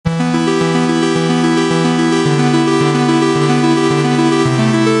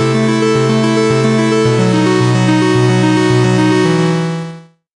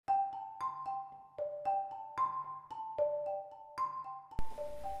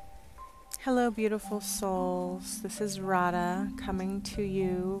Hello, beautiful souls. This is Radha coming to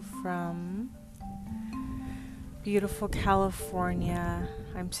you from beautiful California.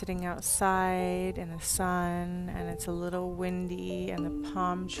 I'm sitting outside in the sun, and it's a little windy, and the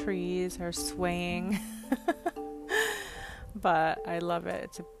palm trees are swaying. But I love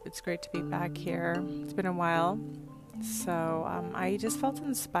it. It's great to be back here. It's been a while. So I just felt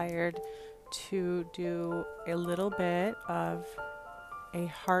inspired to do a little bit of a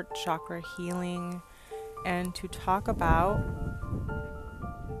heart chakra healing and to talk about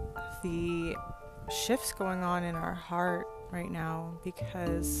the shifts going on in our heart right now,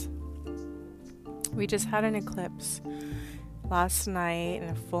 because we just had an eclipse last night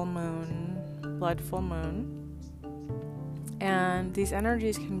and a full moon, blood full moon, and these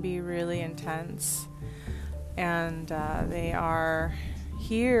energies can be really intense, and they are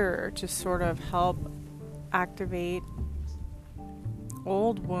here to sort of help activate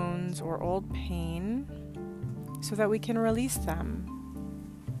old wounds or old pain so that we can release them.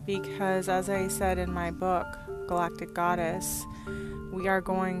 Because as I said in my book, Galactic Goddess, we are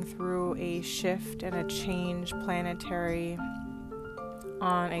going through a shift and a change planetary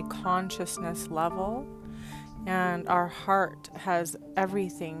on a consciousness level, and our heart has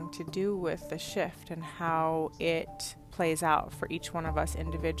everything to do with the shift and how it plays out for each one of us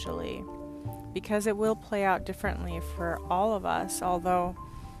individually. Because it will play out differently for all of us, although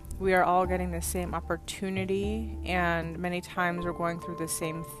we are all getting the same opportunity, and many times we're going through the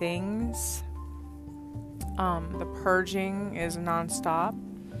same things. The purging is nonstop,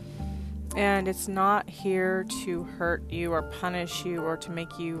 and it's not here to hurt you or punish you or to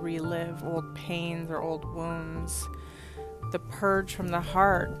make you relive old pains or old wounds. The purge from the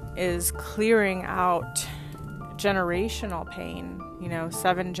heart is clearing out generational pain.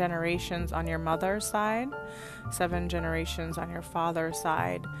 7 generations on your mother's side, 7 generations on your father's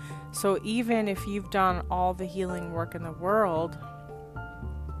side. So even if you've done all the healing work in the world,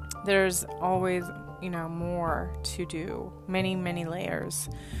 there's always, more to do. Many, many layers.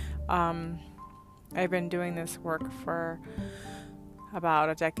 I've been doing this work for about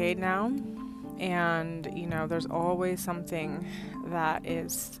a decade now, and, there's always something that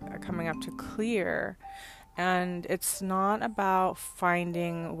is coming up to clear. And it's not about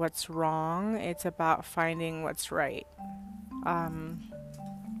finding what's wrong, it's about finding what's right.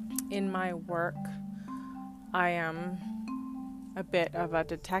 In my work, I am a bit of a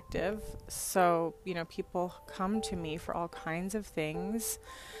detective, so, people come to me for all kinds of things,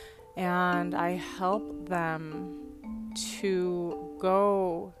 and I help them to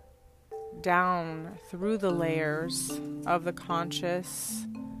go down through the layers of the conscious,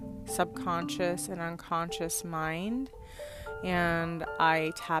 subconscious, and unconscious mind, and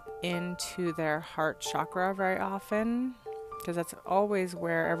I tap into their heart chakra very often, because that's always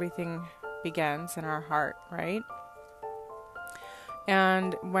where everything begins, in our heart, right?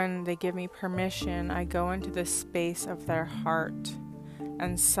 And when they give me permission, I go into the space of their heart,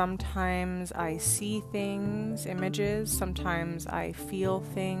 and sometimes I see things, images, sometimes I feel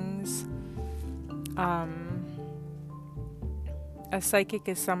things. A psychic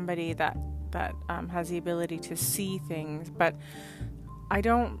is somebody that has the ability to see things, but I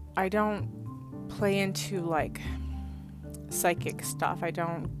don't play into like psychic stuff. I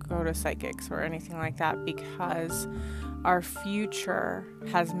don't go to psychics or anything like that, because our future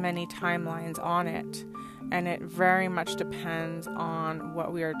has many timelines on it, and it very much depends on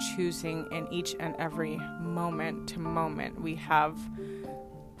what we are choosing in each and every moment to moment. We have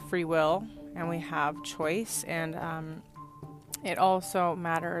free will and we have choice, and it also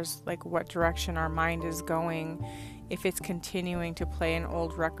matters like what direction our mind is going, if it's continuing to play an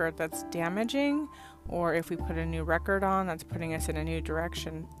old record that's damaging, or if we put a new record on that's putting us in a new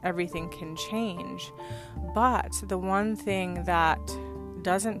direction. Everything can change. But the one thing that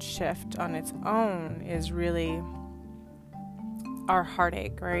doesn't shift on its own is really our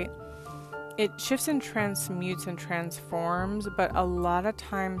heartache, right? It shifts and transmutes and transforms, but a lot of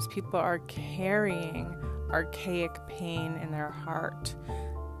times people are carrying archaic pain in their heart.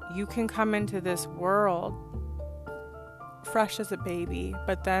 You can come into this world fresh as a baby,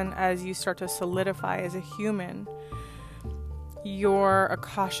 but then as you start to solidify as a human, your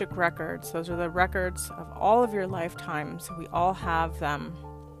Akashic records, those are the records of all of your lifetimes. We all have them.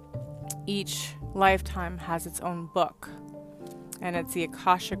 Each lifetime has its own book, and it's the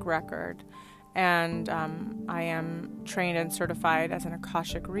Akashic record. And I am trained and certified as an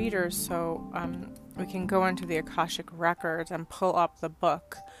Akashic reader, so we can go into the Akashic records and pull up the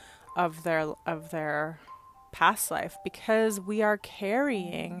book of their past life, because we are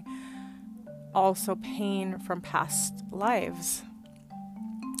carrying also pain from past lives.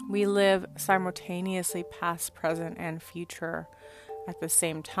 We live simultaneously past, present, and future at the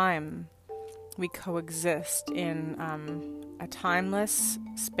same time. We coexist in a timeless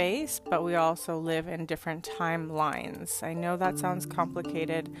space, but we also live in different timelines. I know that sounds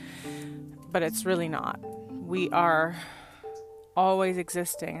complicated, but it's really not. We are always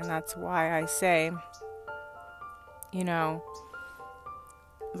existing, and that's why I say,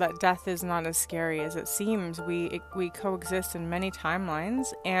 that death is not as scary as it seems. We coexist in many timelines,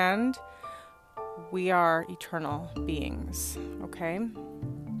 and we are eternal beings, okay?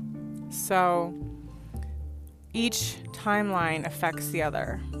 So each timeline affects the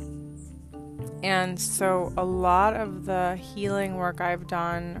other. And so a lot of the healing work I've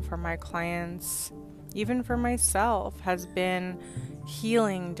done for my clients, even for myself, has been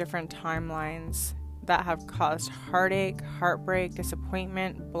healing different timelines that have caused heartache, heartbreak,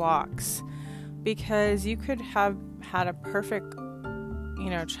 disappointment, blocks. Because you could have had a perfect,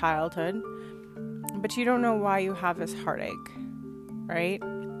 childhood, but you don't know why you have this heartache, right?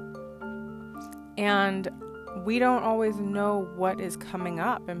 And we don't always know what is coming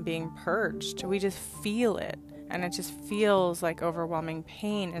up and being purged. We just feel it, and it just feels like overwhelming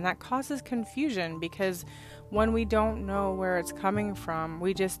pain, and that causes confusion because when we don't know where it's coming from,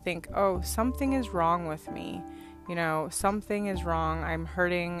 we just think, oh, something is wrong with me. Something is wrong. I'm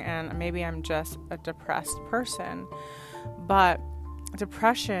hurting, and maybe I'm just a depressed person. But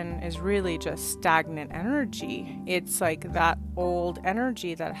depression is really just stagnant energy. It's like that old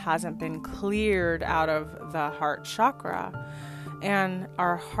energy that hasn't been cleared out of the heart chakra. And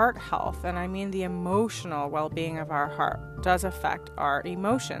our heart health, and I mean the emotional well-being of our heart, does affect our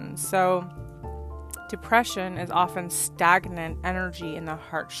emotions. So depression is often stagnant energy in the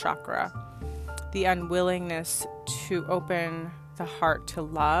heart chakra. The unwillingness to open the heart to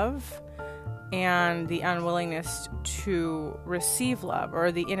love, and the unwillingness to receive love,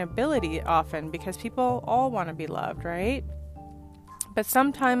 or the inability often, because people all want to be loved, right? But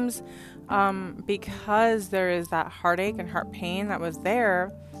sometimes because there is that heartache and heart pain that was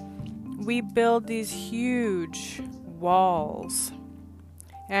there, we build these huge walls.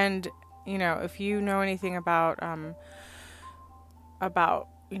 And if you know anything about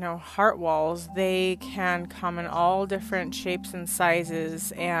heart walls, they can come in all different shapes and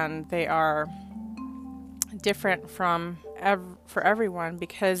sizes, and they are different for everyone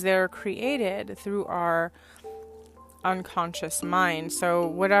because they're created through our unconscious mind. So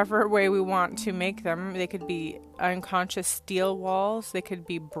whatever way we want to make them, they could be unconscious steel walls, they could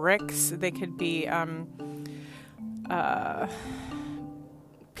be bricks, they could be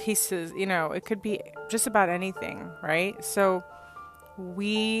pieces, it could be just about anything, right? So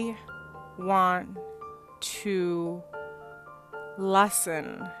we want to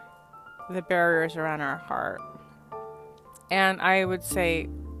lessen the barriers around our heart. And I would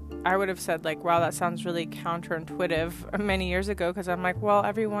have said, wow, that sounds really counterintuitive many years ago, because I'm like, well,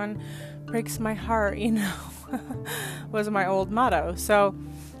 everyone breaks my heart, was my old motto. So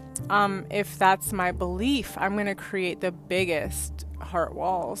if that's my belief, I'm going to create the biggest heart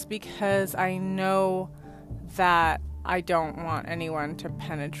walls, because I know that I don't want anyone to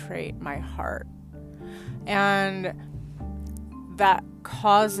penetrate my heart. And that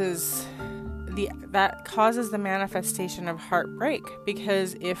causes the manifestation of heartbreak,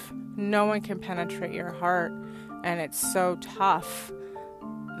 because if no one can penetrate your heart and it's so tough,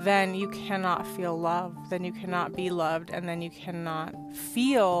 then you cannot feel love, then you cannot be loved, and then you cannot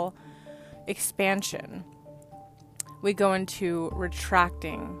feel expansion. We go into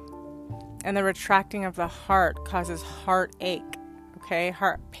retracting, and the retracting of the heart causes heartache,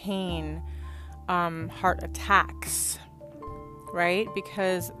 heart pain, heart attacks, right?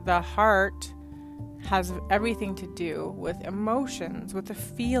 Because the heart has everything to do with emotions, with the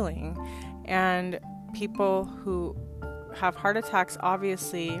feeling. And people who have heart attacks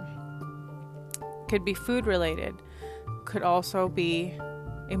obviously could be food related, could also be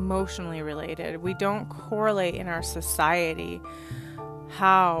emotionally related. We don't correlate in our society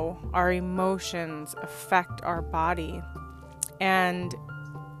how our emotions affect our body. And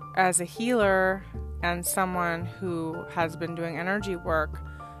as a healer and someone who has been doing energy work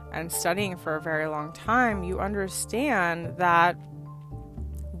and studying for a very long time, you understand that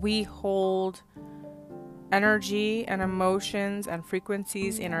we hold energy and emotions and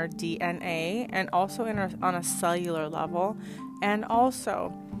frequencies in our DNA, and also on a cellular level, and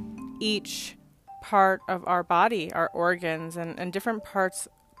also each part of our body, our organs, and different parts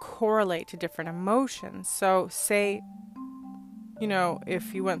correlate to different emotions. So say,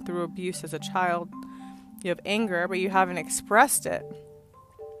 if you went through abuse as a child, you have anger, but you haven't expressed it,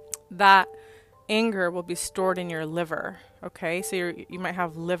 that anger will be stored in your liver, Okay, so you might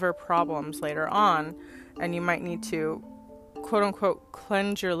have liver problems later on, and you might need to, quote unquote,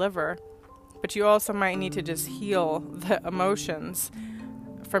 cleanse your liver. But you also might need to just heal the emotions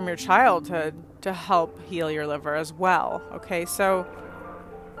from your childhood to help heal your liver as well. Okay, so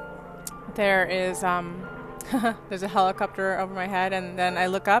there is there's a helicopter over my head, and then I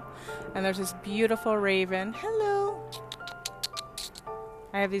look up and there's this beautiful raven. Hello.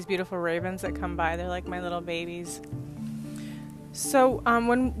 I have these beautiful ravens that come by. They're like my little babies. So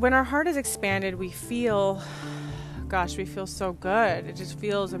when our heart is expanded, we feel so good. It just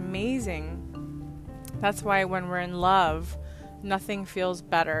feels amazing. That's why when we're in love, nothing feels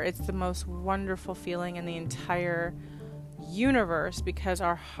better. It's the most wonderful feeling in the entire universe, because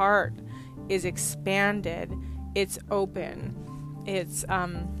our heart is expanded, it's open, it's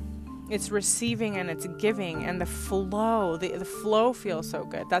receiving and it's giving, and the flow feels so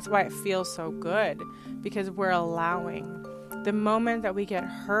good. That's why it feels so good, because we're allowing. The moment that we get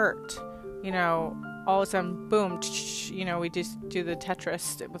hurt, all of a sudden, boom, we just do the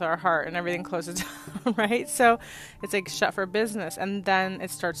Tetris with our heart and everything closes down, right? So it's like shut for business, and then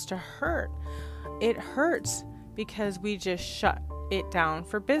it starts to hurt. It hurts because we just shut it down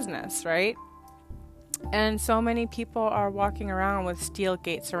for business, right? And so many people are walking around with steel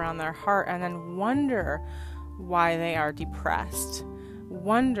gates around their heart and then wonder why they are depressed.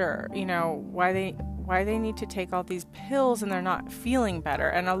 Wonder, why they need to take all these pills and they're not feeling better.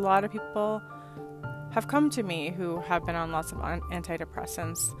 And a lot of people have come to me who have been on lots of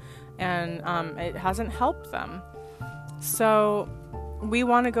antidepressants, and it hasn't helped them. So we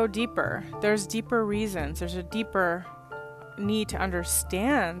want to go deeper. There's deeper reasons. There's a deeper need to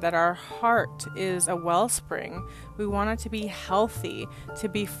understand that our heart is a wellspring. We want it to be healthy, to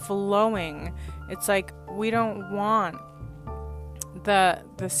be flowing. It's like we don't want the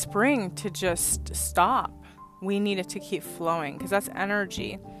spring to just stop. We need it to keep flowing, because that's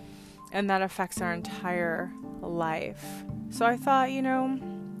energy, and that affects our entire life. So I thought,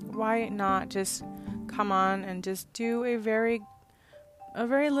 why not just come on and just do a very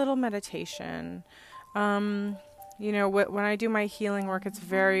little meditation. When I do my healing work, it's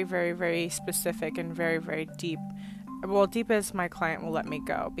very, very, very specific and very, very deep. Well, deep as my client will let me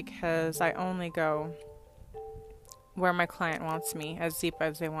go, because I only go where my client wants me, as deep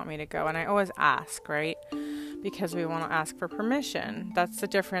as they want me to go. And I always ask, right? Because we want to ask for permission. That's the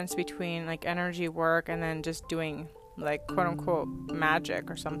difference between like energy work and then just doing like quote unquote magic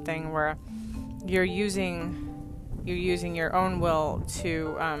or something, where you're using your own will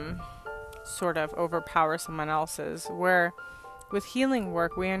to sort of overpower someone else's. Where with healing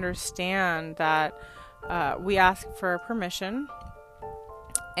work, we understand that we ask for permission,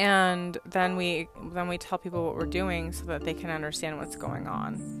 and then we tell people what we're doing so that they can understand what's going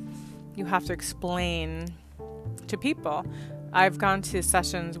on. You have to explain to people. I've gone to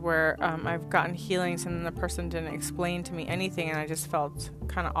sessions where I've gotten healings and the person didn't explain to me anything, and I just felt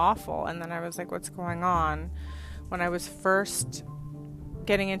kind of awful. And then I was like, what's going on? When I was first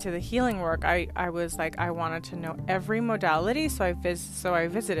getting into the healing work, I was like, I wanted to know every modality, so I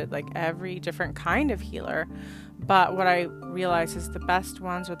visited like every different kind of healer. But what I realized is the best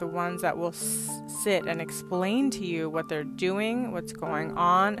ones are the ones that will sit and explain to you what they're doing, what's going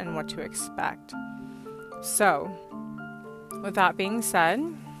on, and what to expect. So, with that being said,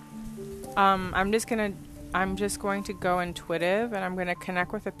 I'm just going to go intuitive, and I'm going to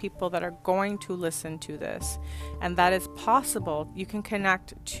connect with the people that are going to listen to this. And that is possible. You can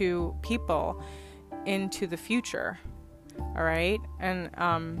connect to people into the future. All right? And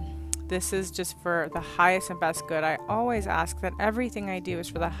this is just for the highest and best good. I always ask that everything I do is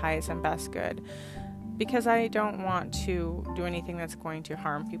for the highest and best good, because I don't want to do anything that's going to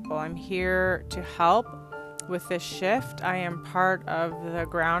harm people. I'm here to help with this shift. I am part of the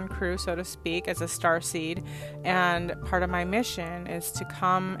ground crew, so to speak, as a starseed, and part of my mission is to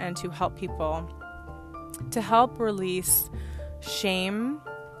come and to help people, to help release shame,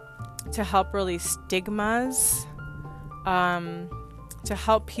 to help release stigmas, to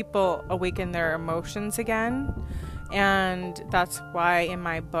help people awaken their emotions again. And that's why in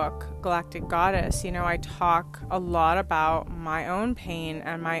my book, Galactic Goddess, I talk a lot about my own pain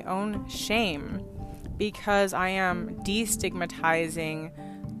and my own shame, because I am destigmatizing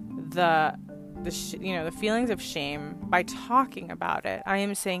the feelings of shame by talking about it. I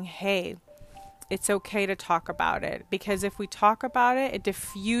am saying, hey, it's okay to talk about it, because if we talk about it, it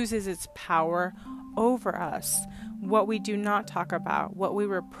diffuses its power over us. What we do not talk about, what we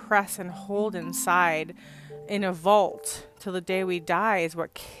repress and hold inside in a vault till the day we die, is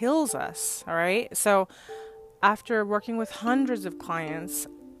what kills us. All right. So after working with hundreds of clients,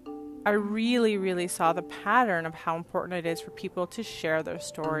 I really, really saw the pattern of how important it is for people to share their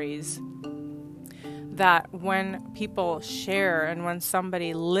stories. That when people share and when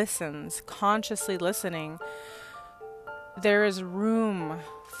somebody listens, consciously listening, there is room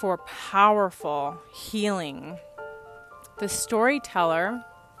for powerful healing. The storyteller,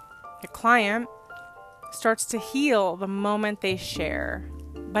 the client, starts to heal the moment they share.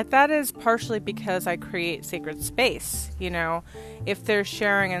 But that is partially because I create sacred space. If they're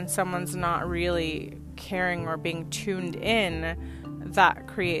sharing and someone's not really caring or being tuned in, that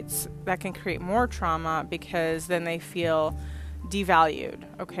can create more trauma, because then they feel devalued.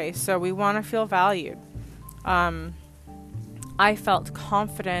 Okay, so we want to feel valued. I felt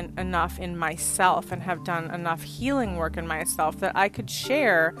confident enough in myself and have done enough healing work in myself that I could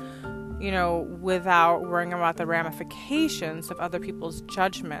share, without worrying about the ramifications of other people's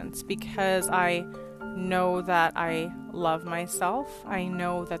judgments, because I know that I love myself. I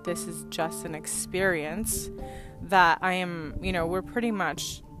know that this is just an experience, that I am, we're pretty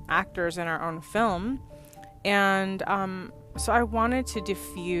much actors in our own film. And so I wanted to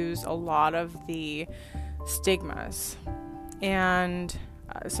diffuse a lot of the stigmas. And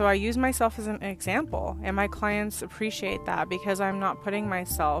so I use myself as an example, and my clients appreciate that, because I'm not putting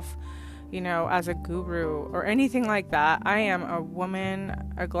myself, as a guru or anything like that. I am a woman,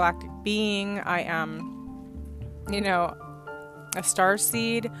 a galactic being. I am, a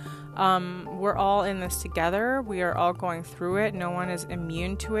starseed. We're all in this together. We are all going through it. No one is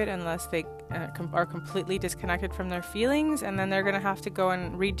immune to it unless they are completely disconnected from their feelings, and then they're going to have to go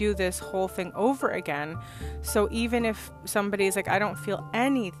and redo this whole thing over again. So even if somebody's like, I don't feel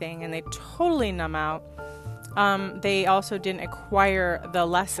anything, and they totally numb out, they also didn't acquire the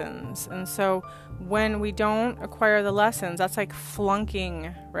lessons. And so when we don't acquire the lessons, that's like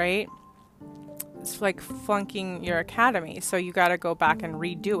flunking, right? It's like flunking your academy. So you got to go back and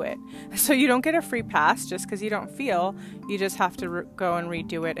redo it. So you don't get a free pass just because you don't feel. You just have to go and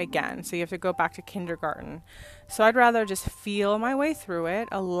redo it again. So you have to go back to kindergarten. So I'd rather just feel my way through it,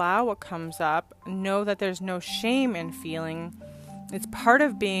 allow what comes up, know that there's no shame in feeling. It's part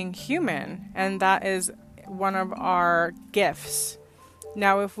of being human, and that is one of our gifts.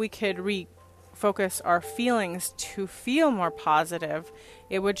 Now, if we could refocus our feelings to feel more positive,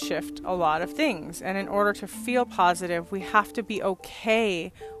 it would shift a lot of things. And in order to feel positive, we have to be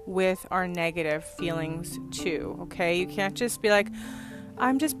okay with our negative feelings too. Okay? You can't just be like,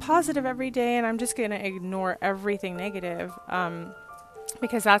 I'm just positive every day and I'm just going to ignore everything negative.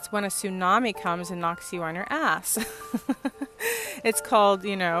 Because that's when a tsunami comes and knocks you on your ass. It's called,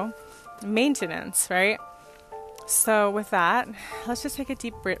 maintenance, right? So with that, let's just take a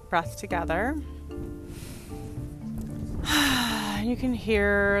deep breath together. You can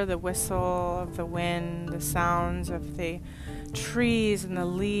hear the whistle of the wind, the sounds of the trees and the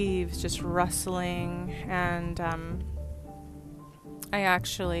leaves just rustling. And I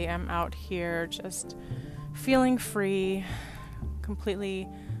actually am out here just feeling free, completely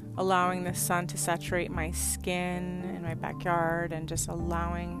allowing the sun to saturate my skin in my backyard, and just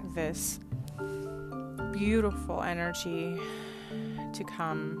allowing this beautiful energy to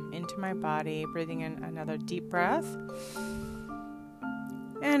come into my body. Breathing in another deep breath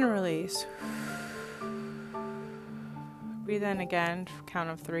and release. Breathe in again, count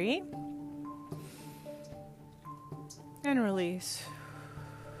of 3, and release.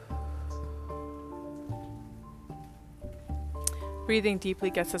 Breathing deeply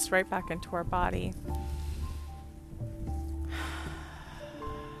gets us right back into our body.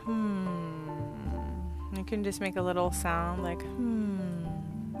 You can just make a little sound like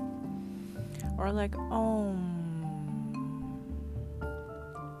or like om.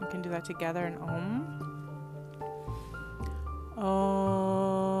 You can do that together in om.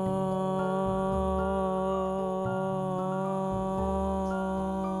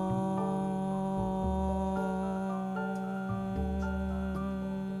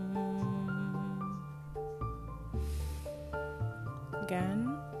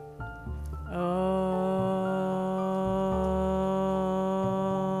 Again.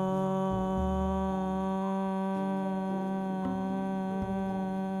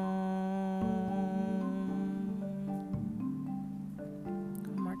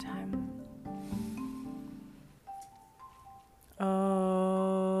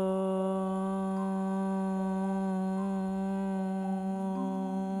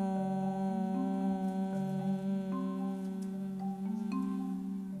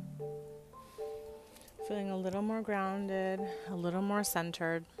 Feeling a little more grounded, a little more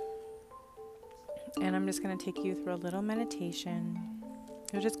centered. And I'm just going to take you through a little meditation.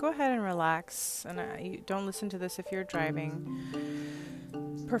 So just go ahead and relax. And you don't listen to this if you're driving.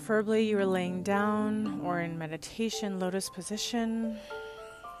 Preferably you are laying down or in meditation, lotus position.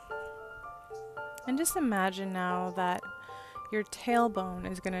 And just imagine now that your tailbone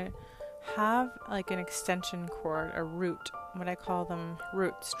is going to have like an extension cord, a root, what I call them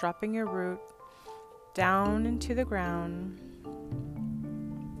roots, dropping your root down into the ground.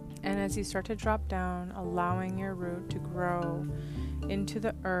 And as you start to drop down, allowing your root to grow into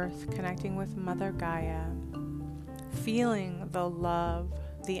the earth, connecting with Mother Gaia, feeling the love,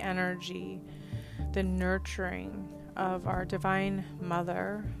 the energy, the nurturing of our Divine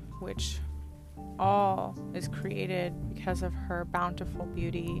Mother, which all is created because of her bountiful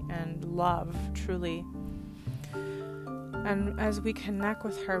beauty and love, truly. And as we connect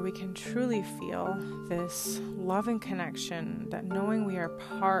with her, we can truly feel this loving connection, that knowing we are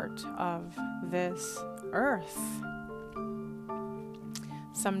part of this earth.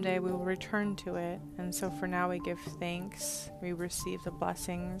 Someday we will return to it, and so for now we give thanks, we receive the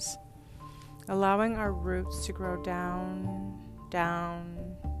blessings, allowing our roots to grow down, down,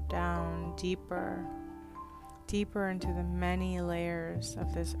 down, deeper into the many layers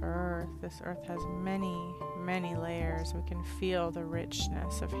of this earth. This earth has many, many layers. We can feel the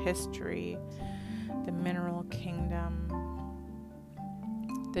richness of history, the mineral kingdom,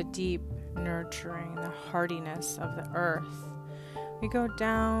 the deep nurturing, the hardiness of the earth. We go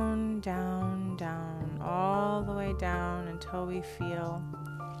down, down, down, all the way down until we feel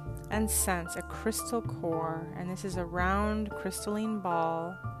and sense a crystal core, and this is a round crystalline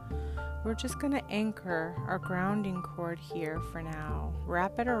ball. We're just going to anchor our grounding cord here for now.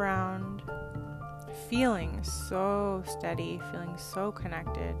 Wrap it around, feeling so steady, feeling so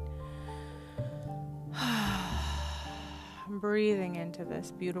connected. Breathing into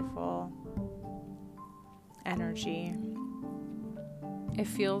this beautiful energy. It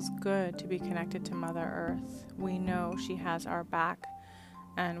feels good to be connected to Mother Earth. We know she has our back,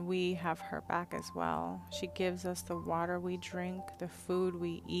 and we have her back as well. She gives us the water we drink, the food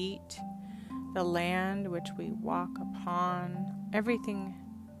we eat, the land which we walk upon. Everything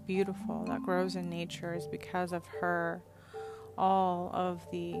beautiful that grows in nature is because of her. All of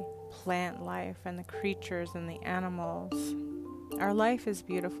the plant life and the creatures and the animals. Our life is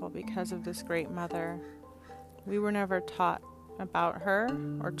beautiful because of this great mother. We were never taught about her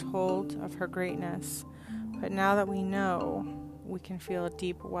or told of her greatness, but now that we know, we can feel a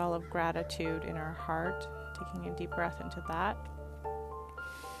deep well of gratitude in our heart. Taking a deep breath into that.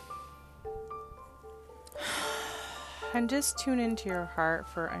 And just tune into your heart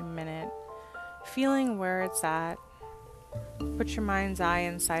for a minute, feeling where it's at. Put your mind's eye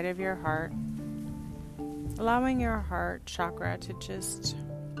inside of your heart, allowing your heart chakra to just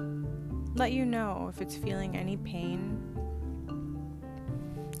let you know if it's feeling any pain,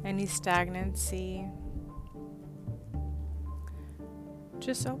 any stagnancy.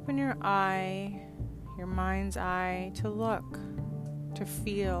 Just open your eye, your mind's eye, to look, to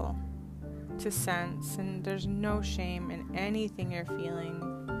feel, to sense, and there's no shame in anything you're feeling.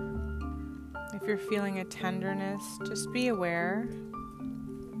 If you're feeling a tenderness, just be aware.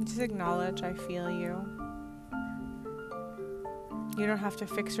 Just acknowledge, I feel you. You don't have to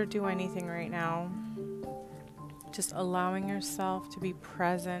fix or do anything right now. Just allowing yourself to be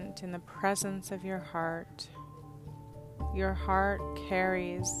present in the presence of your heart. Your heart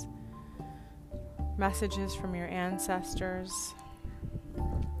carries messages from your ancestors,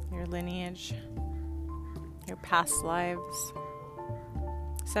 your lineage, your past lives.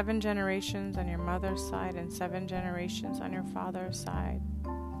 7 generations on your mother's side and 7 generations on your father's side.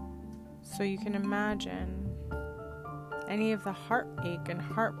 So you can imagine any of the heartache and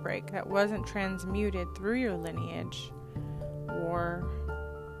heartbreak that wasn't transmuted through your lineage, war,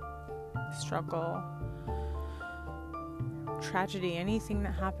 struggle, tragedy, anything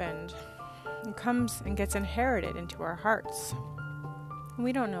that happened, it comes and gets inherited into our hearts.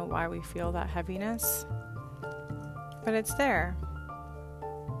 We don't know why we feel that heaviness, but it's there.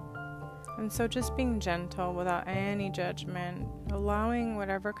 And so just being gentle without any judgment, allowing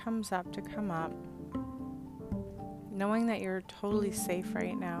whatever comes up to come up, knowing that you're totally safe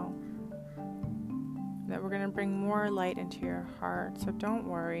right now, that we're going to bring more light into your heart. So don't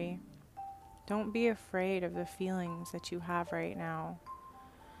worry. Don't be afraid of the feelings that you have right now.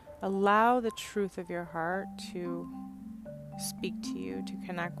 Allow the truth of your heart to speak to you, to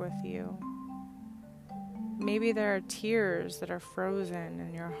connect with you. Maybe there are tears that are frozen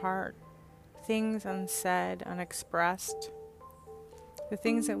in your heart, things unsaid, unexpressed, the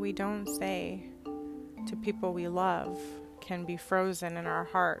things that we don't say to people we love can be frozen in our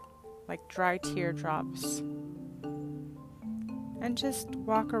heart like dry teardrops. And just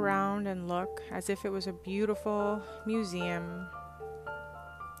walk around and look as if it was a beautiful museum.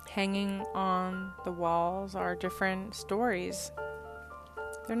 Hanging on the walls are different stories.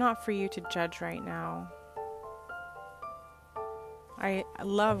 They're not for you to judge right now. I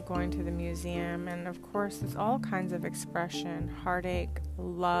love going to the museum, and of course there's all kinds of expression: heartache,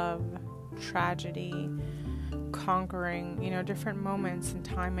 love, tragedy, conquering, different moments in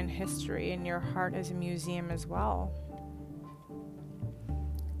time and history, and your heart is a museum as well.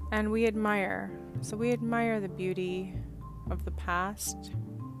 And we admire the beauty of the past,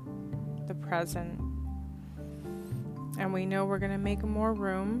 the present, and we know we're going to make more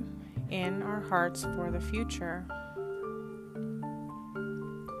room in our hearts for the future.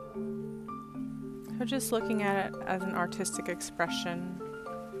 So just looking at it as an artistic expression,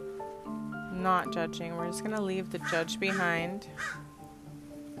 not judging. We're just going to leave the judge behind.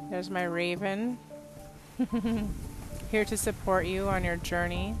 There's my raven, here to support you on your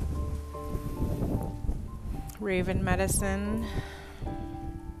journey. Raven medicine.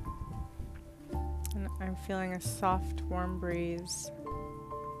 And I'm feeling a soft, warm breeze.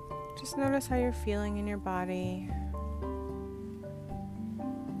 Just notice how you're feeling in your body.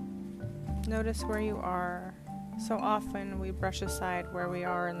 Notice where you are. So often we brush aside where we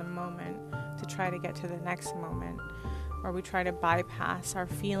are in the moment to try to get to the next moment, or we try to bypass our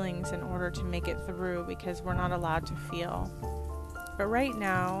feelings in order to make it through because we're not allowed to feel. But right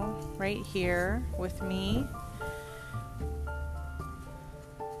now, right here with me,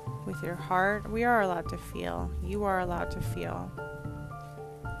 with your heart, we are allowed to feel. You are allowed to feel.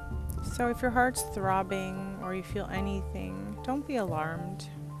 So if your heart's throbbing or you feel anything, don't be alarmed.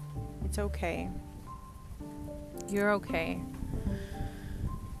 It's okay. You're okay.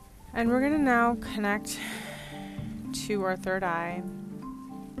 And we're going to now connect to our third eye,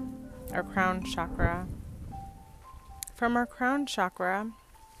 our crown chakra. From our crown chakra,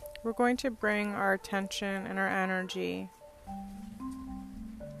 we're going to bring our attention and our energy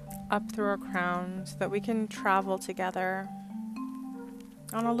up through our crown so that we can travel together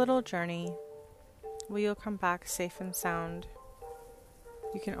on a little journey where you'll come back safe and sound.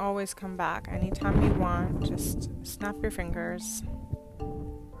 You can always come back anytime you want. Just snap your fingers.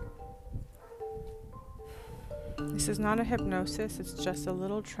 This is not a hypnosis. It's just a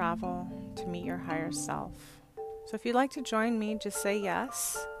little travel to meet your higher self. So if you'd like to join me, just say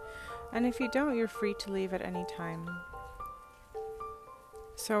yes. And if you don't, you're free to leave at any time.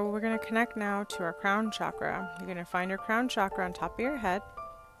 So we're going to connect now to our crown chakra. You're going to find your crown chakra on top of your head.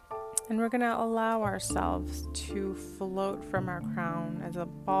 And we're going to allow ourselves to float from our crown as a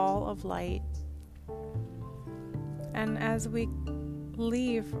ball of light. And as we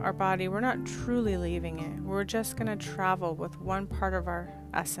leave our body, we're not truly leaving it. We're just going to travel with one part of our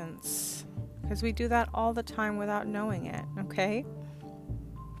essence. Because we do that all the time without knowing it, okay?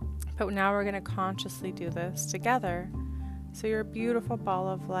 But now we're going to consciously do this together. So you're a beautiful ball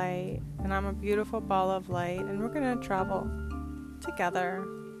of light, and I'm a beautiful ball of light, and we're going to travel together.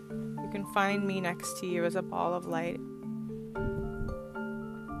 You can find me next to you as a ball of light.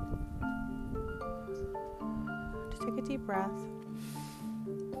 Just take a deep breath.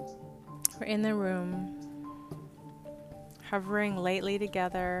 We're in the room, hovering lightly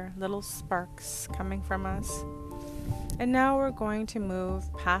together, little sparks coming from us. And now we're going to move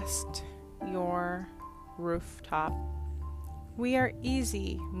past your rooftop. We are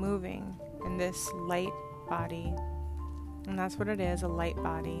easy moving in this light body. And that's what it is, a light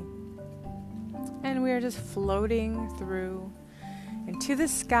body. And we are just floating through into the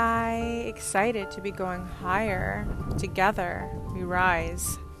sky, excited to be going higher. Together we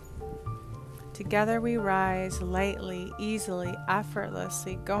rise. Together we rise lightly, easily,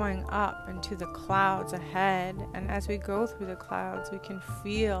 effortlessly, going up into the clouds ahead. And as we go through the clouds, we can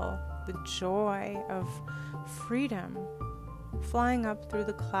feel the joy of freedom flying up through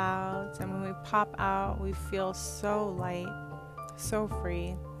the clouds. And when we pop out, we feel so light, so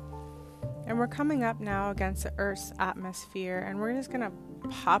free. And we're coming up now against the Earth's atmosphere, and we're just going to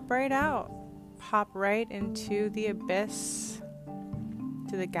pop right out, pop right into the abyss,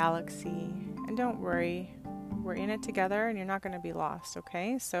 to the galaxy. And don't worry, we're in it together and you're not going to be lost,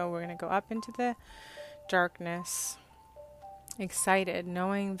 okay? So we're going to go up into the darkness, excited,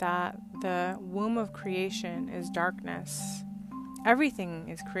 knowing that the womb of creation is darkness. Everything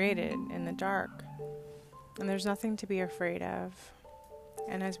is created in the dark, and there's nothing to be afraid of.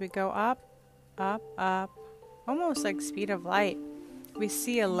 And as we go up, up, up, almost like speed of light, we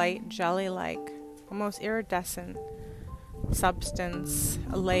see a light jelly-like, almost iridescent substance,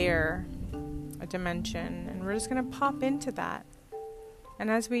 a layer, a dimension, and we're just going to pop into that.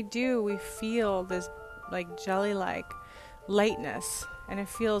 And as we do, we feel this like jelly-like lightness, and it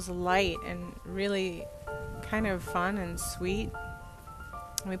feels light and really kind of fun and sweet.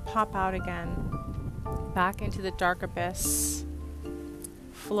 And we pop out again, back into the dark abyss,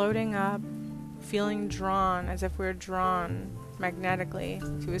 floating up, feeling drawn as if we're drawn magnetically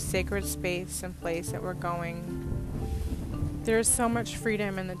to a sacred space and place that we're going. There is so much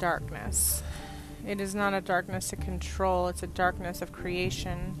freedom in the darkness. It is not a darkness to control, it's a darkness of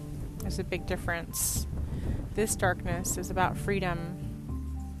creation. There's a big difference. This darkness is about freedom,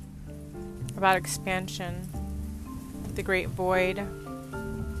 about expansion, the great void.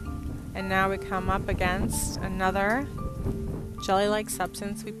 And now we come up against another jelly-like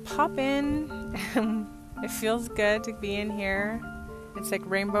substance. We pop in, and it feels good to be in here. It's like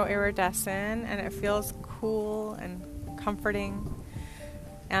rainbow iridescent, and it feels cool and comforting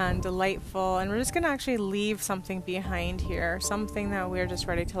and delightful. And we're just going to actually leave something behind here, something that we're just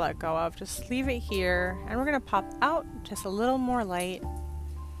ready to let go of. Just leave it here, and we're going to pop out just a little more light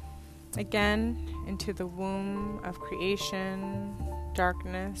again into the womb of creation,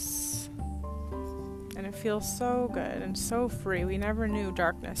 darkness. And it feels so good and so free. We never knew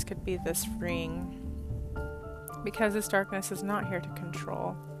darkness could be this freeing, because this darkness is not here to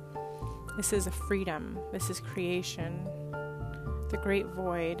control. This is a freedom. This is creation. The great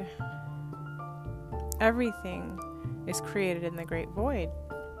void. Everything is created in the great void,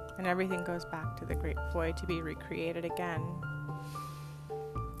 and everything goes back to the great void to be recreated again.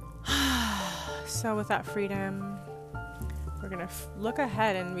 So with that freedom, we're going to look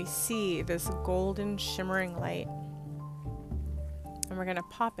ahead, and we see this golden shimmering light, and we're going to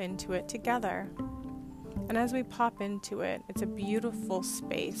pop into it together. And as we pop into it, it's a beautiful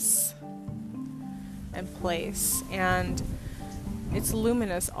space and place, and it's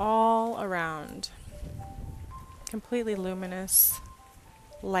luminous all around. Completely luminous,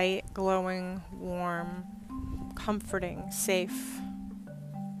 light, glowing, warm, comforting, safe,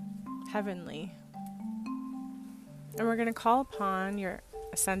 heavenly. And we're going to call upon your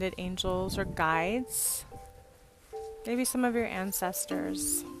ascended angels or guides, maybe some of your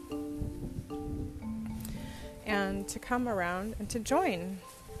ancestors, and to come around and to join.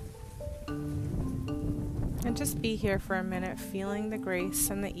 And just be here for a minute, feeling the grace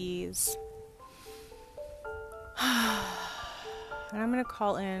and the ease. And I'm going to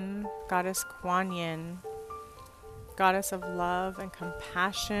call in Goddess Kuan Yin, Goddess of love and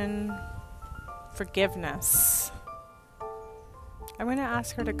compassion, forgiveness. I'm going to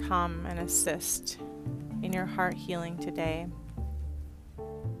ask her to come and assist in your heart healing today.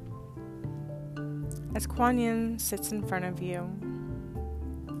 As Kuan Yin sits in front of you,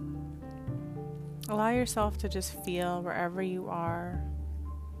 allow yourself to just feel wherever you are.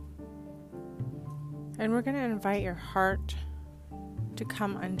 And we're going to invite your heart to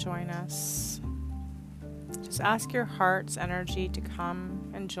come and join us. Just ask your heart's energy to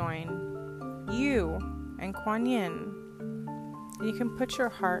come and join you and Kuan Yin. You can put your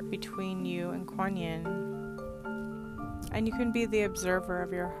heart between you and Kuan Yin, and you can be the observer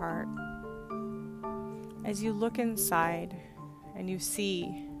of your heart. As you look inside and you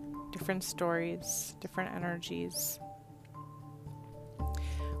see different stories, different energies,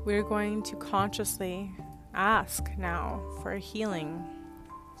 we're going to consciously ask now for a healing.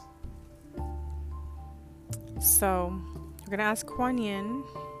 So we're going to ask Kuan Yin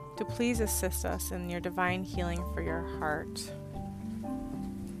to please assist us in your divine healing for your heart.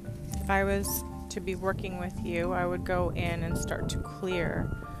 If I was to be working with you, I would go in and start to clear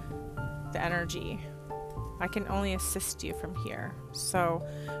the energy. I can only assist you from here. So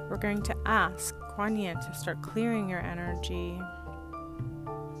we're going to ask Kuan Yin to start clearing your energy.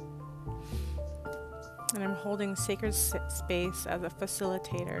 And I'm holding sacred space as a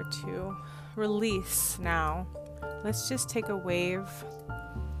facilitator to release now. Let's just take a wave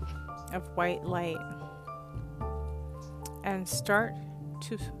of white light and start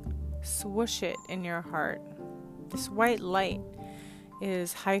to swoosh it in your heart. This white light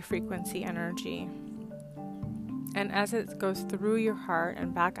is high frequency energy. And as it goes through your heart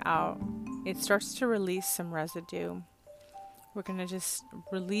and back out, it starts to release some residue. We're going to just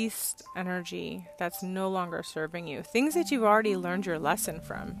release energy that's no longer serving you. Things that you've already learned your lesson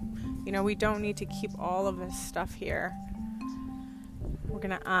from. You know, we don't need to keep all of this stuff here. We're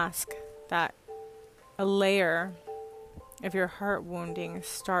going to ask that a layer of your heart wounding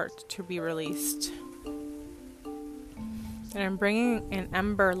start to be released. And I'm bringing an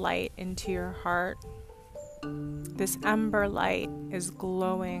ember light into your heart. This ember light is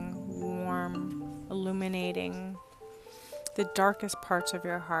glowing, warm, illuminating the darkest parts of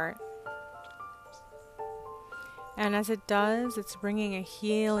your heart. And as it does, it's bringing a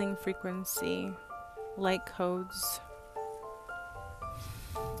healing frequency, light codes,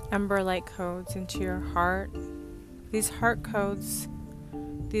 ember light codes into your heart. These heart codes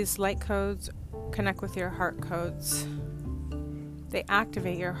These light codes connect with your heart codes. They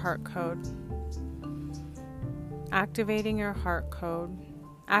activate your heart code. Activating your heart code,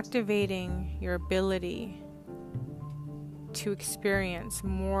 activating your ability to experience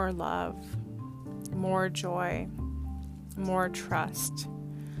more love, more joy, more trust.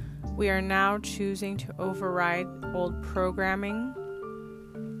 We are now choosing to override old programming,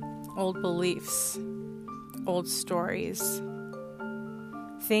 old beliefs, old stories,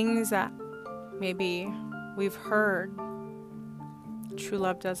 things that maybe we've heard. True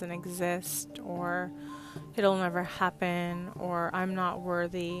love doesn't exist, or it'll never happen, or I'm not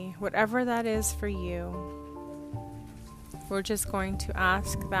worthy. Whatever that is for you, we're just going to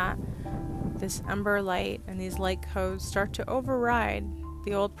ask that this ember light and these light codes start to override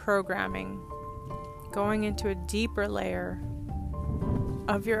the old programming, going into a deeper layer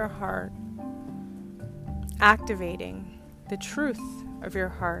of your heart, activating the truth of your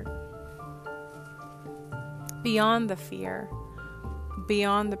heart, beyond the fear,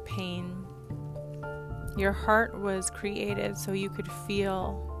 beyond the pain. Your heart was created so you could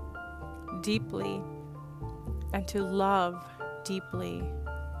feel deeply and to love deeply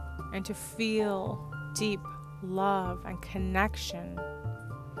and to feel deep love and connection.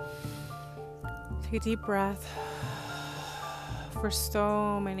 Take a deep breath. For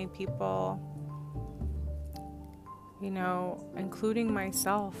so many people, including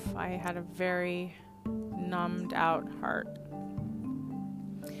myself, I had a very numbed out heart.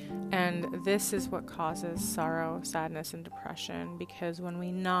 And this is what causes sorrow, sadness, and depression, because when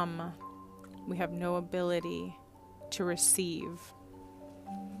we numb, we have no ability to receive.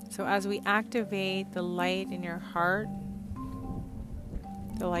 So as we activate the light in your heart,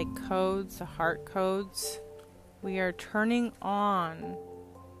 the light codes, the heart codes, we are turning on,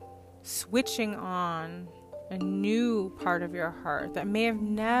 switching on a new part of your heart that may have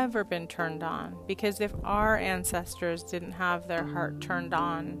never been turned on. Because if our ancestors didn't have their heart turned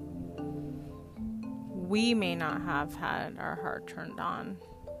on, we may not have had our heart turned on.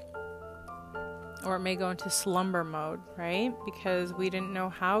 Or it may go into slumber mode, right? Because we didn't know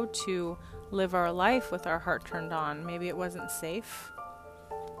how to live our life with our heart turned on. Maybe it wasn't safe.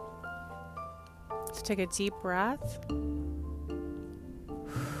 So take a deep breath.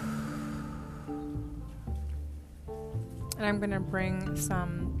 And I'm going to bring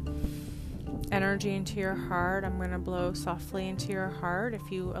some energy into your heart. I'm going to blow softly into your heart.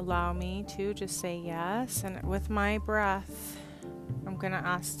 If you allow me to, just say yes. And with my breath, I'm going to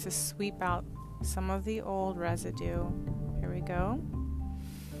ask to sweep out some of the old residue. Here we go.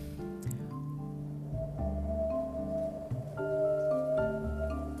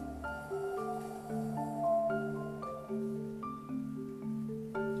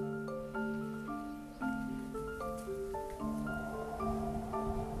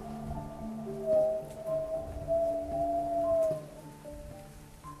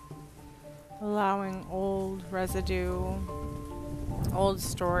 Allowing old residue, old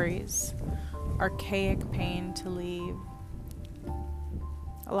stories, archaic pain to leave.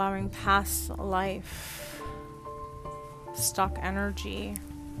 Allowing past life, stuck energy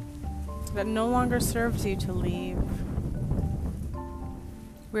that no longer serves you to leave.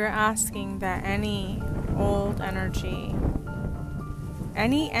 We're asking that any old energy,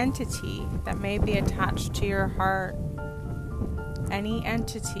 any entity that may be attached to your heart, any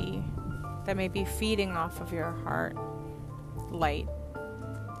entity that may be feeding off of your heart light,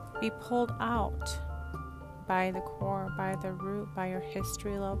 be pulled out by the core, by the root, by your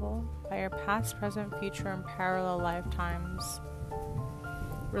history level, by your past, present, future, and parallel lifetimes,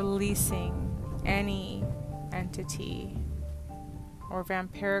 releasing any entity or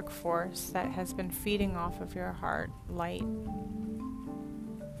vampiric force that has been feeding off of your heart light.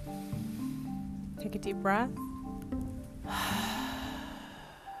 Take a deep breath.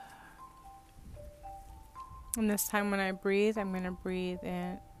 And this time when I breathe, I'm going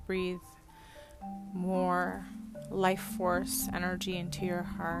to breathe more life force energy into your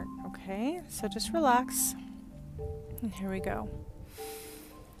heart, okay? So just relax. And here we go.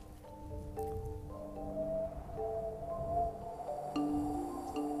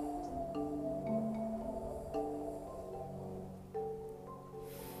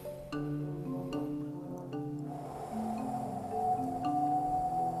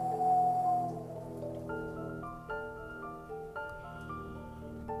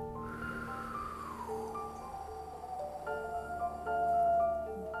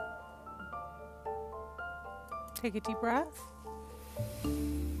 Take a deep breath.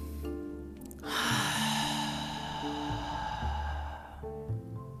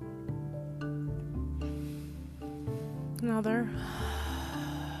 Another.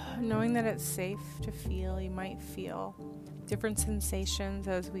 knowing that it's safe to feel. You might feel different sensations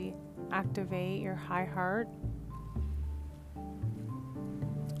as we activate your high heart.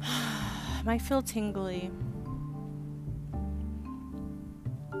 Might feel tingly,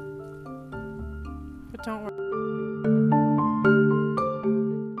 but don't worry.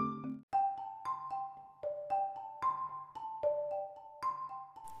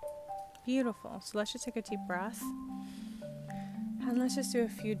 Beautiful. So let's just take a deep breath. And let's just do a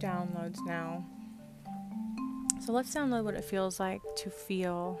few downloads now. So let's download what it feels like to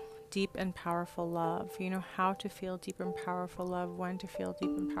feel deep and powerful love. You know how to feel deep and powerful love, when to feel deep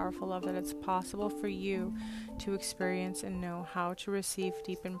and powerful love, that it's possible for you to experience and know how to receive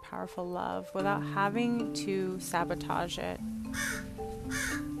deep and powerful love without having to sabotage it.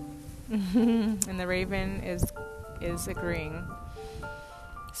 And the raven is agreeing.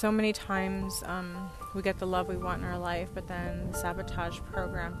 So many times we get the love we want in our life, but then the sabotage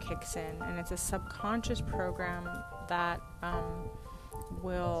program kicks in, and it's a subconscious program that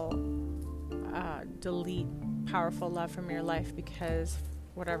will delete powerful love from your life because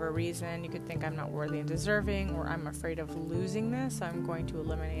whatever reason you could think, I'm not worthy and deserving, or I'm afraid of losing this, so I'm going to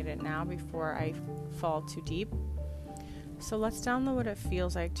eliminate it now before I fall too deep. So let's download what it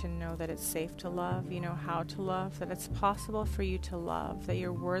feels like to know that it's safe to love, you know how to love, that it's possible for you to love, that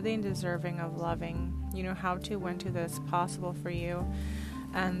you're worthy and deserving of loving, you know how to, when to, that it's possible for you,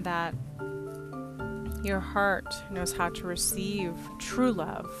 and that your heart knows how to receive true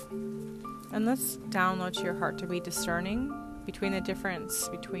love. And let's download to your heart to be discerning between the difference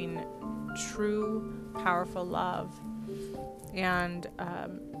between true, powerful love and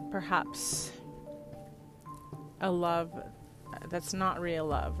perhaps a love that's not real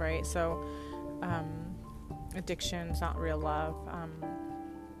love, right? So addiction is not real love.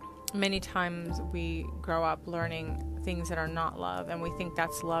 Many times we grow up learning things that are not love, and we think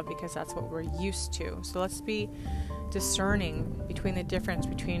that's love because that's what we're used to. So let's be discerning between the difference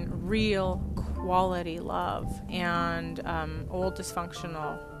between real quality love and old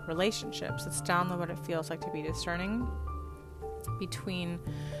dysfunctional relationships. Let's download what it feels like to be discerning between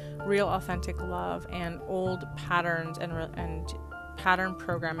real authentic love and old patterns and pattern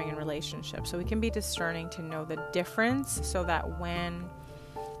programming in relationships. So we can be discerning to know the difference, so that when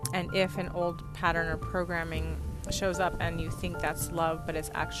and if an old pattern or programming shows up and you think that's love but it's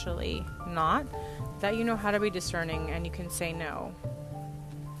actually not, that you know how to be discerning and you can say no.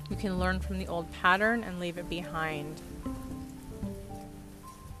 You can learn from the old pattern and leave it behind.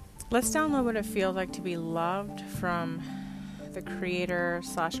 Let's download what it feels like to be loved from the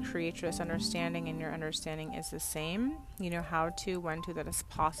creator/creatress understanding, and your understanding is the same. You know how to, when to, that it's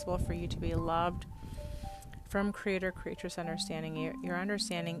possible for you to be loved from creator-creatress understanding. Your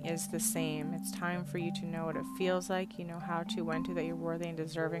understanding is the same. It's time for you to know what it feels like. You know how to, when to, that you're worthy and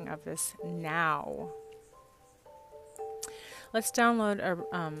deserving of this now. Let's download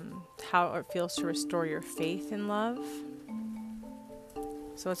how it feels to restore your faith in love.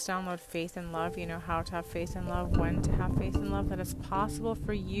 So let's download faith in love. You know how to have faith in love, when to have faith in love, that it's possible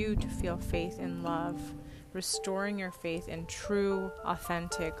for you to feel faith in love, restoring your faith in true,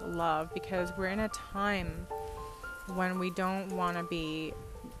 authentic love, because we're in a time when we don't want to be,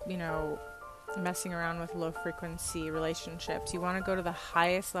 messing around with low frequency relationships. You want to go to the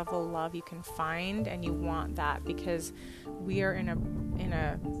highest level of love you can find, and you want that because we are in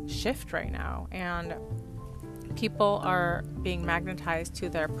a shift right now, and people are being magnetized to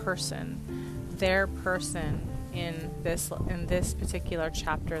their person in this particular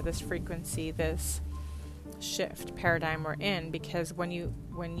chapter, this frequency, this shift paradigm we're in. Because when you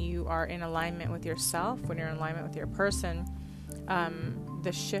are in alignment with yourself, when you're in alignment with your person,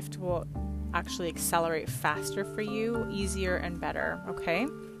 the shift will actually accelerate faster for you, easier and better. Okay,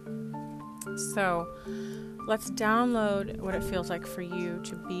 so let's download what it feels like for you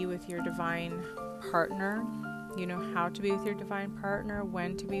to be with your divine partner. You know how to be with your divine partner,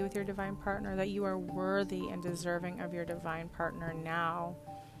 when to be with your divine partner, that you are worthy and deserving of your divine partner now.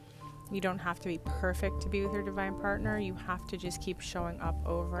 You don't have to be perfect to be with your divine partner. You have to just keep showing up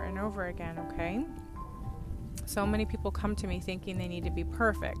over and over again, okay? So many people come to me thinking they need to be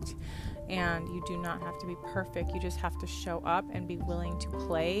perfect, and you do not have to be perfect. You just have to show up and be willing to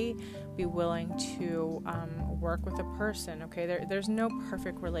play, be willing to work with a person, okay? There's no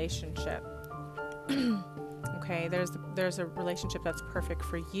perfect relationship. Okay, there's a relationship that's perfect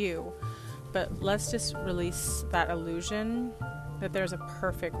for you, but let's just release that illusion that there's a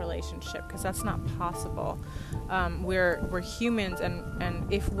perfect relationship, because that's not possible. We're humans,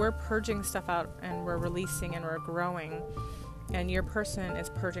 and if we're purging stuff out and we're releasing and we're growing, and your person is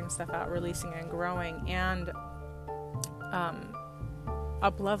purging stuff out, releasing and growing, and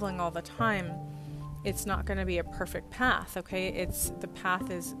up-leveling all the time, it's not going to be a perfect path, okay? The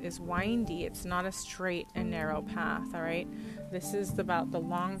path is windy. It's not a straight and narrow path, all right? This is about the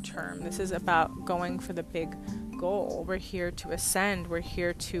long term. This is about going for the big goal. We're here to ascend. We're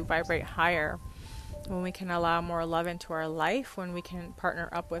here to vibrate higher. When we can allow more love into our life, when we can partner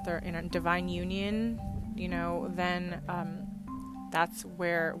up with in a divine union, then that's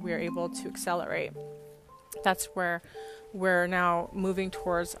where we're able to accelerate. That's where we're now moving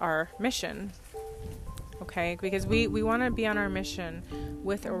towards our mission. Okay, because we want to be on our mission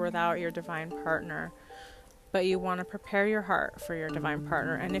with or without your divine partner, but you want to prepare your heart for your divine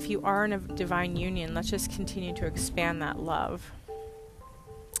partner. And if you are in a divine union, let's just continue to expand that love.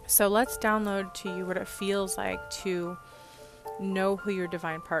 So let's download to you what it feels like to know who your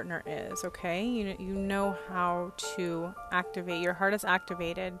divine partner is, okay? You know how to activate. Your heart is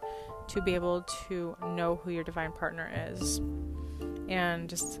activated to be able to know who your divine partner is. And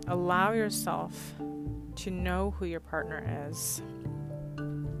just allow yourself to know who your partner is,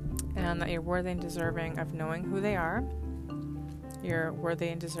 and that you're worthy and deserving of knowing who they are. You're worthy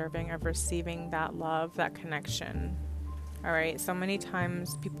and deserving of receiving that love, that connection. All right, so many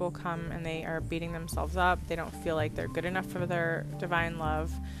times people come and they are beating themselves up. They don't feel like they're good enough for their divine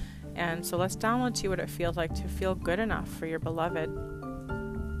love. And so let's download to you what it feels like to feel good enough for your beloved.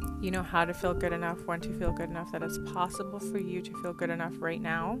 You know how to feel good enough, when to feel good enough, that it's possible for you to feel good enough right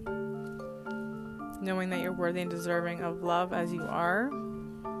now. Knowing that you're worthy and deserving of love as you are.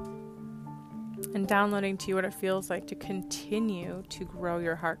 And downloading to you what it feels like to continue to grow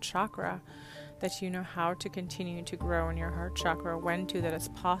your heart chakra. That you know how to continue to grow in your heart chakra. When to, that it's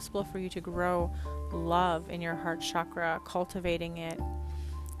possible for you to grow love in your heart chakra. Cultivating it.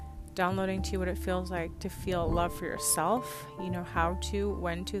 Downloading to you what it feels like to feel love for yourself. You know how to,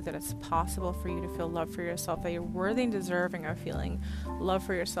 when to, that it's possible for you to feel love for yourself. That you're worthy and deserving of feeling love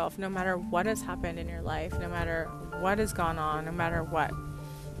for yourself, no matter what has happened in your life, no matter what has gone on, no matter what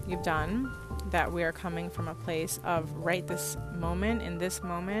you've done. That we are coming from a place of right this moment. In this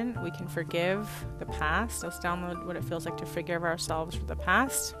moment, we can forgive the past. Let's download what it feels like to forgive ourselves for the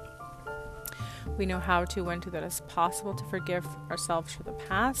past. We know how to, when to, that it's possible to forgive ourselves for the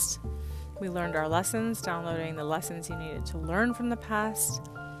past. We learned our lessons, downloading the lessons you needed to learn from the past,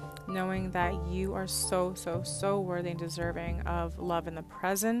 knowing that you are so, so, so worthy and deserving of love in the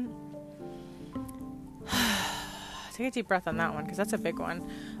present. Take a deep breath on that one, because that's a big one.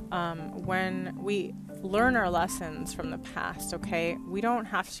 When we learn our lessons from the past, okay, we don't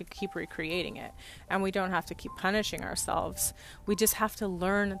have to keep recreating it, and we don't have to keep punishing ourselves. We just have to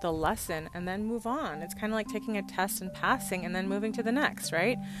learn the lesson and then move on. It's kind of like taking a test and passing and then moving to the next,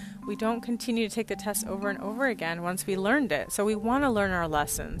 right? We don't continue to take the test over and over again once we learned it. So we want to learn our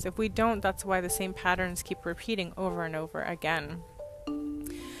lessons. If we don't, that's why the same patterns keep repeating over and over again.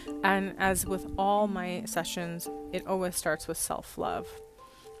 And as with all my sessions, it always starts with self-love.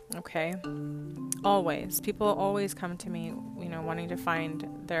 Okay? Always. People always come to me, wanting to find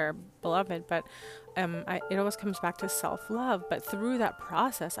their beloved, but it always comes back to self-love. But through that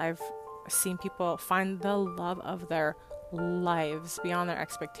process, I've seen people find the love of their lives beyond their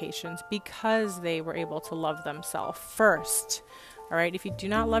expectations because they were able to love themselves first. All right? If you do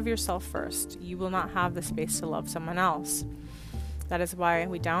not love yourself first, you will not have the space to love someone else. That is why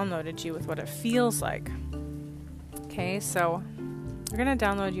we downloaded you with what it feels like. Okay, so we're going to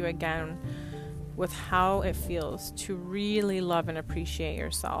download you again with how it feels to really love and appreciate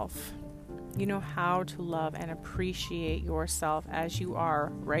yourself. You know how to love and appreciate yourself as you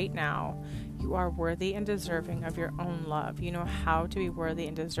are right now. You are worthy and deserving of your own love. You know how to be worthy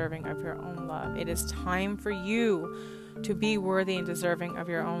and deserving of your own love. It is time for you to be worthy and deserving of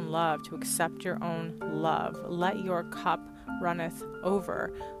your own love, to accept your own love. Let your cup runneth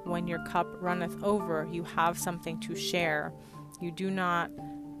over. When your cup runneth over, you have something to share. You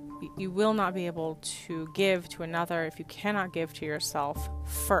will not be able to give to another if you cannot give to yourself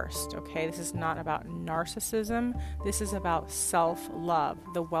first, okay? This is not about narcissism. This is about self-love,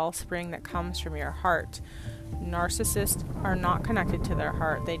 the wellspring that comes from your heart. Narcissists are not connected to their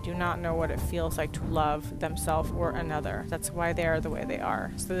heart. They do not know what it feels like to love themselves or another. That's why they are the way they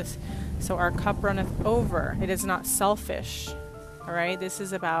are. So our cup runneth over. It is not selfish, all right? This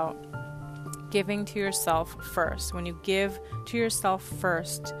is about giving to yourself first. When you give to yourself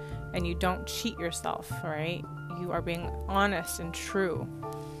first and you don't cheat yourself, all right? You are being honest and true.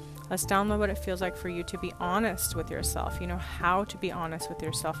 Let's download what it feels like for you to be honest with yourself. You know how to be honest with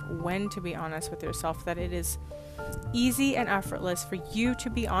yourself, when to be honest with yourself, that it is easy and effortless for you to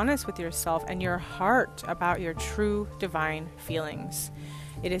be honest with yourself and your heart about your true divine feelings.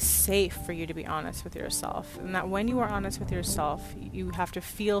 it is safe for you to be honest with yourself. And that when you are honest with yourself, you have to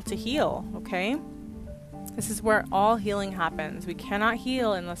feel to heal, okay? This is where all healing happens. We cannot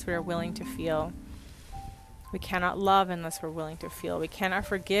heal unless we are willing to feel. We cannot love unless we're willing to feel. We cannot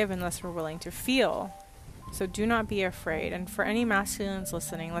forgive unless we're willing to feel. So do not be afraid. And for any masculines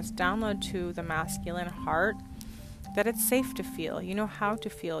listening, let's download to the masculine heart that it's safe to feel. You know how to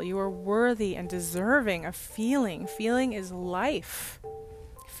feel. You are worthy and deserving of feeling. Feeling is life.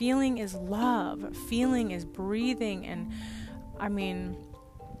 Feeling is love. Feeling is breathing. And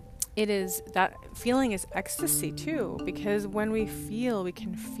it is that feeling is ecstasy too, because when we feel, we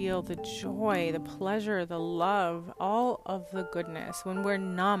can feel the joy, the pleasure, the love, all of the goodness. When we're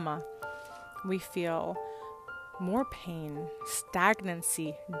numb, we feel more pain,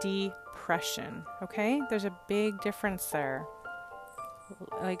 stagnancy, depression. Okay? There's a big difference there.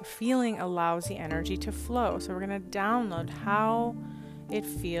 Like, feeling allows the energy to flow. So we're going to download how it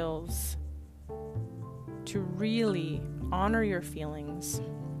feels to really honor your feelings.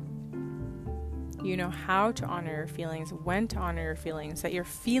 You know how to honor your feelings, when to honor your feelings, that your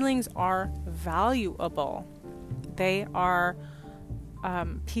feelings are valuable. They are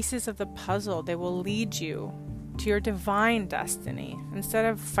pieces of the puzzle. They will lead you to your divine destiny. Instead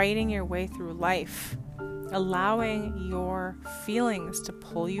of fighting your way through life, allowing your feelings to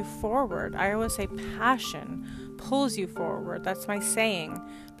pull you forward. I always say passion pulls you forward. That's my saying.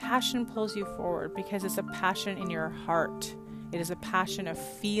 Passion pulls you forward because it's a passion in your heart. It is a passion of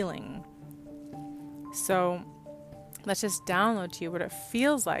feeling. So let's just download to you what it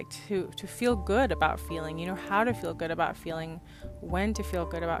feels like to feel good about feeling. You know how to feel good about feeling, when to feel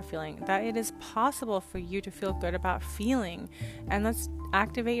good about feeling, that it is possible for you to feel good about feeling. And let's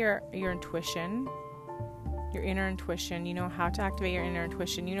activate your intuition, your inner intuition. You know how to activate your inner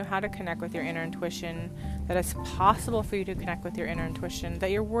intuition. You know how to connect with your inner intuition, that it's possible for you to connect with your inner intuition,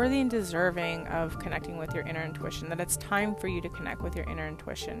 that you're worthy and deserving of connecting with your inner intuition, that it's time for you to connect with your inner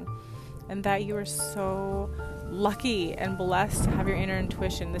intuition. And that you are so lucky and blessed to have your inner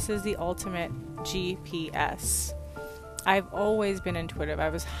intuition. This is the ultimate GPS. I've always been intuitive. I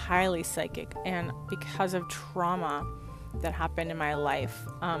was highly psychic. And because of trauma that happened in my life,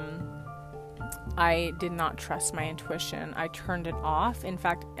 I did not trust my intuition. I turned it off. In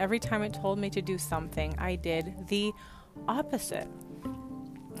fact, every time it told me to do something, I did the opposite.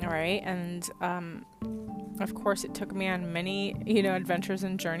 All right. And of course, it took me on many, adventures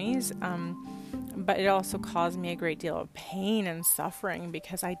and journeys. But it also caused me a great deal of pain and suffering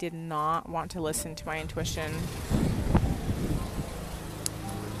because I did not want to listen to my intuition.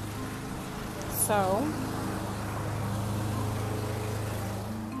 So,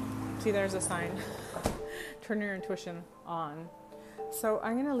 see, there's a sign. Turn your intuition on. So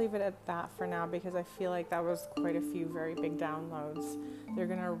I'm going to leave it at that for now because I feel like that was quite a few very big downloads. They're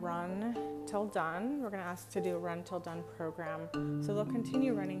going to run till done. We're going to ask to do a run till done program. So they'll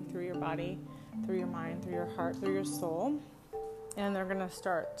continue running through your body, through your mind, through your heart, through your soul. And they're going to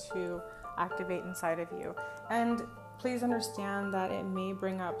start to activate inside of you. And please understand that it may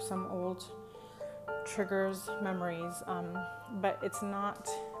bring up some old triggers, memories, but it's not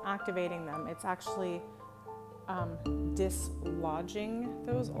activating them. It's actually dislodging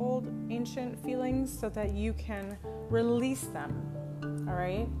those old ancient feelings so that you can release them. All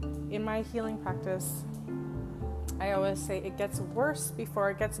right? In my healing practice, I always say it gets worse before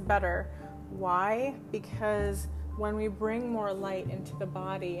it gets better. Why? Because when we bring more light into the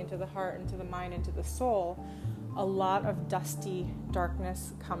body, into the heart, into the mind, into the soul, a lot of dusty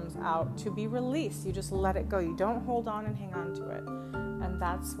darkness comes out to be released. You just let it go. You don't hold on and hang on to it. And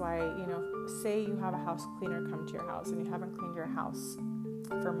that's why, say you have a house cleaner come to your house and you haven't cleaned your house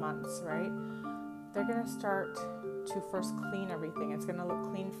for months, right? They're going to start to first clean everything. It's going to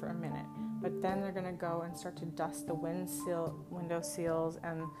look clean for a minute, but then they're going to go and start to dust the window seals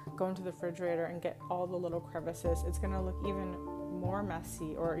and go into the refrigerator and get all the little crevices. It's going to look even more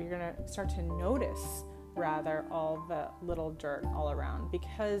messy, or you're going to start to notice rather all the little dirt all around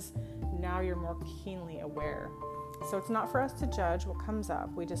because now you're more keenly aware. So it's not for us to judge what comes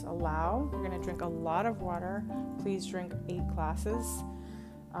up. We just allow. We're going to drink a lot of water. Please drink 8 glasses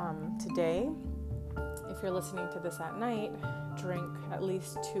today. If you're listening to this at night, drink at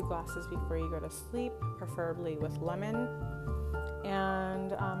least 2 glasses before you go to sleep, preferably with lemon. And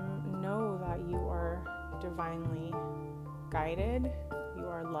know that you are divinely guided, you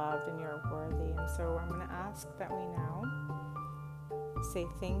are loved, and you're worthy. And so I'm going to ask that we now say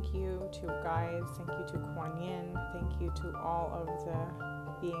thank you to guides, thank you to Kuan Yin, thank you to all of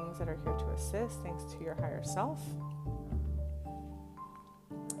the beings that are here to assist, thanks to your higher self.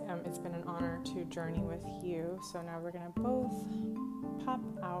 It's been an honor honor to journey with you. So now we're going to both pop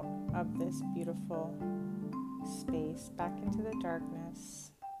out of this beautiful space back into the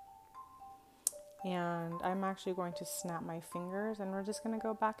darkness. And I'm actually going to snap my fingers and we're just going to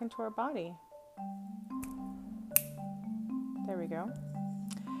go back into our body. There we go.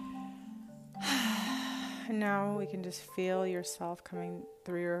 And now we can just feel yourself coming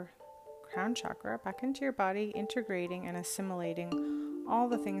through your crown chakra back into your body, integrating and assimilating all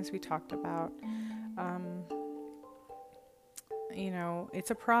the things we talked about. It's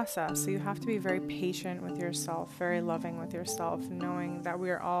a process, so you have to be very patient with yourself, very loving with yourself, knowing that we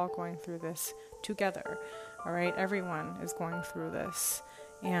are all going through this together. All right, everyone is going through this,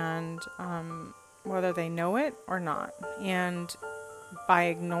 and whether they know it or not. And by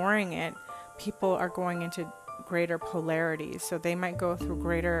ignoring it, people are going into greater polarities. So they might go through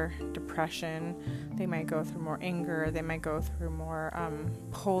greater depression, they might go through more anger, they might go through more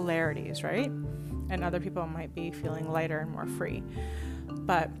polarities, right? And other people might be feeling lighter and more free.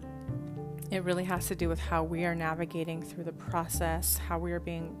 But it really has to do with how we are navigating through the process, how we are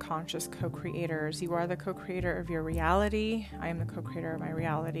being conscious co-creators. You are the co-creator of your reality. I am the co-creator of my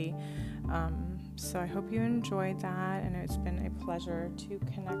reality. So I hope you enjoyed that, and it's been a pleasure to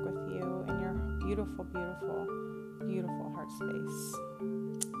connect with you in your beautiful, beautiful, beautiful heart space.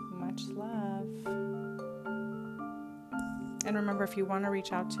 Much love. And remember, if you want to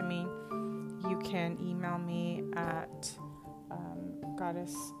reach out to me, you can email me at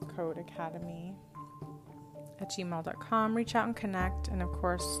goddesscodeacademy@gmail.com. Reach out and connect, and of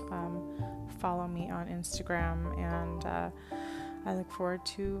course, follow me on Instagram, and I look forward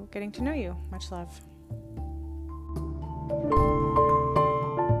to getting to know you. Much love.